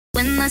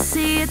I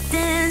see you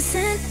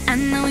dancing, I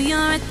know you're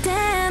a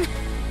 10.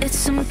 It's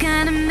some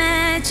kind of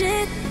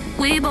magic,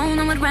 we both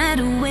know it right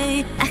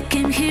away. I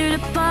came here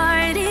to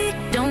party,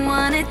 don't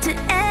want it to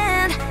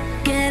end.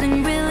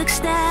 Getting real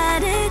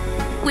ecstatic,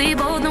 we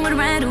both know it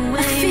right away.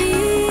 I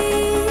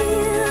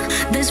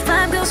feel this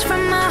vibe goes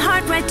from my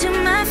heart right to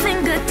my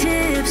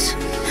fingertips.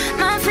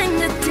 My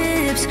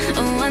fingertips,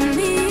 oh I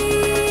need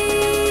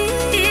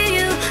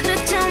you to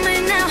tell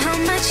me now how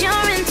much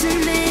you're into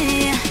me.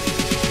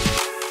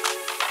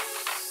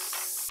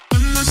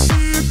 When I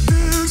see you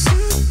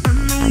dancing, I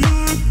know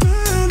you're a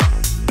 10.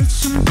 It's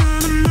some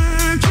kind of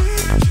magic,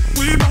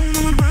 we both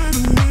know it right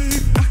away.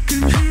 I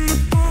can hear the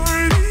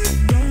party,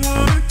 don't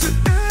want it to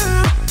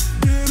end.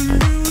 Getting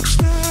real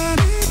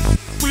ecstatic,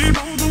 we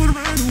both know it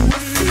right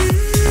away.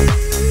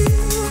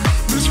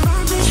 This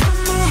vibe goes from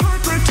my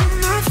heart right to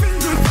my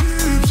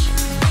fingertips.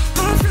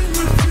 My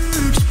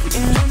fingertips,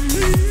 oh I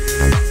need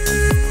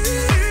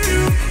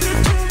you to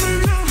tell me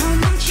now how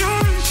much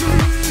you're into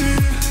me.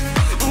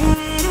 Oh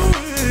right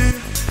away.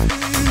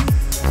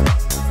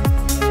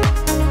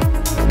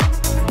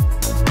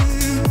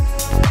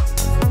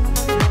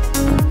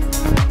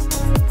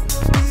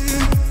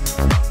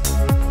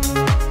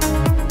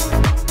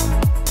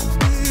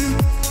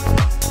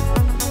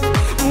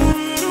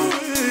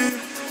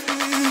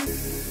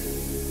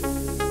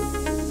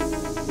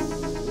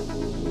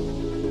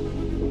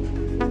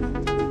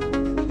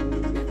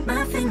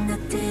 My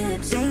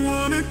fingertips. Don't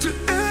want it to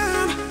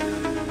end.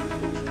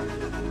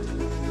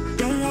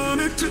 Don't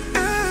want it to end.